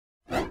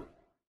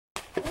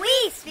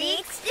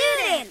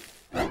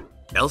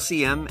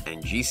LCM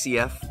and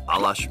GCF a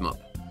la Shmoop.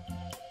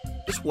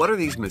 Just what are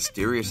these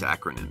mysterious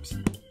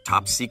acronyms?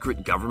 Top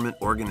secret government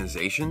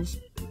organizations?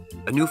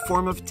 A new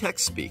form of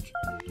text speak?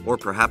 Or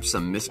perhaps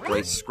some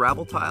misplaced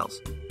Scrabble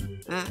tiles?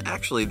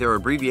 Actually, they're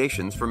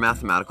abbreviations for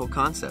mathematical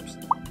concepts.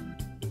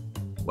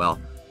 Well,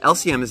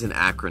 LCM is an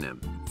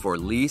acronym for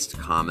least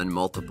common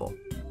multiple.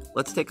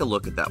 Let's take a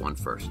look at that one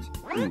first.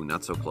 Ooh,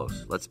 not so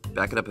close. Let's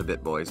back it up a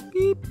bit, boys.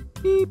 Beep,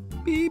 beep,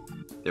 beep.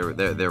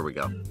 There we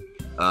go.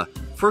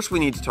 First, we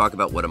need to talk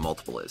about what a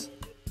multiple is.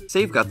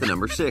 Say you've got the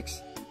number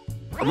 6.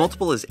 A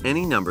multiple is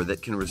any number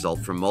that can result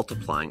from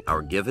multiplying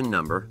our given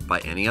number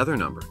by any other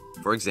number.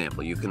 For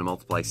example, you can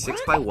multiply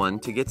 6 by 1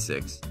 to get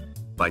 6,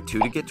 by 2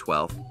 to get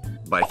 12,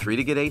 by 3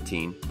 to get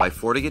 18, by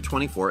 4 to get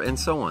 24, and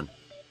so on.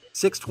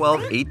 6,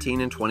 12,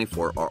 18, and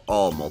 24 are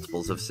all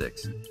multiples of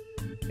 6.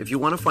 If you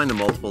want to find the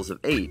multiples of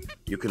 8,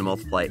 you can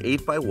multiply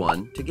 8 by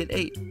 1 to get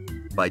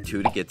 8, by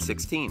 2 to get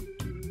 16,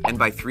 and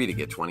by 3 to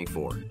get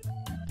 24.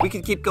 We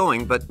could keep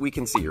going, but we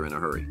can see you're in a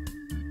hurry.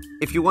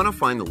 If you want to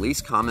find the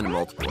least common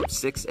multiple of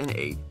 6 and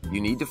 8, you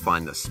need to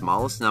find the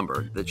smallest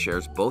number that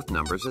shares both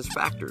numbers as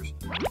factors.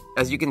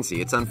 As you can see,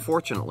 it's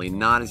unfortunately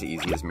not as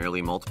easy as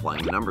merely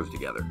multiplying the numbers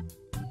together.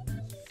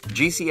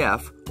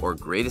 GCF, or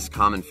greatest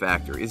common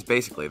factor, is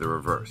basically the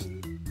reverse.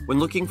 When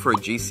looking for a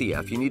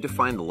GCF, you need to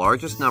find the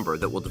largest number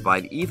that will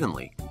divide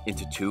evenly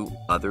into two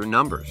other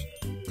numbers.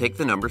 Take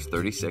the numbers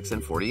 36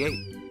 and 48.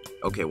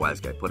 Okay, wise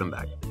guy, put them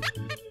back.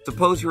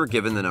 Suppose you were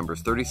given the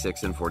numbers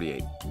 36 and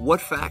 48.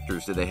 What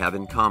factors do they have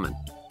in common?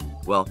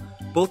 Well,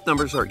 both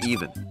numbers are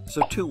even,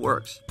 so 2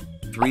 works.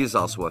 3 is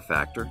also a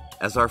factor,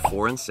 as are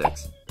 4 and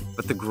 6.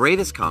 But the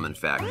greatest common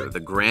factor, the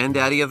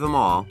granddaddy of them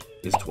all,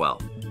 is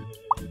 12.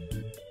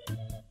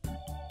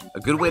 A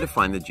good way to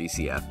find the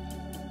GCF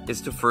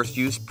is to first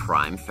use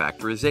prime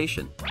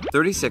factorization.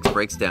 36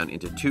 breaks down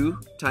into 2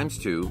 times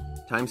 2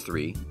 times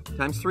 3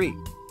 times 3.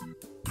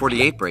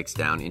 48 breaks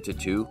down into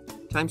 2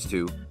 times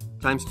 2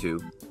 times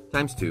 2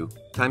 times 2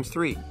 times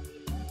 3.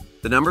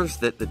 The numbers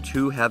that the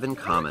 2 have in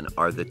common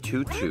are the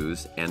 2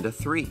 2s and a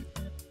 3.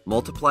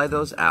 Multiply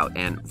those out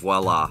and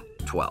voila,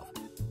 12.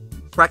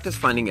 Practice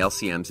finding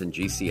LCMs and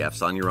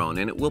GCFs on your own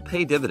and it will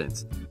pay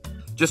dividends.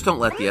 Just don't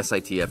let the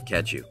SITF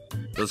catch you.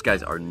 Those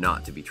guys are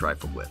not to be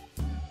trifled with.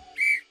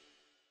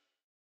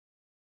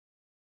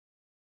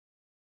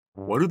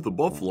 What did the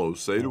buffalo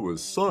say to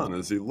his son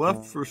as he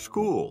left for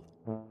school?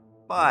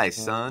 Bye,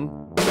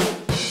 son.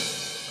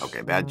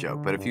 Okay, bad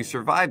joke, but if you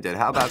survived it,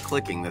 how about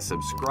clicking the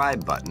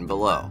subscribe button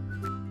below?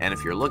 And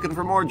if you're looking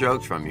for more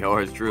jokes from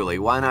yours truly,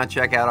 why not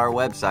check out our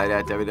website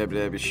at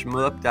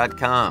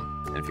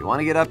www.shmoop.com. And if you want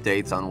to get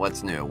updates on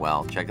what's new,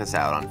 well, check us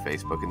out on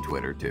Facebook and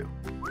Twitter too.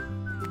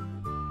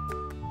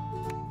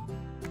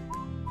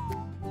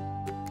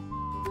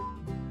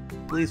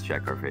 Please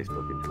check our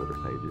Facebook and Twitter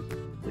pages.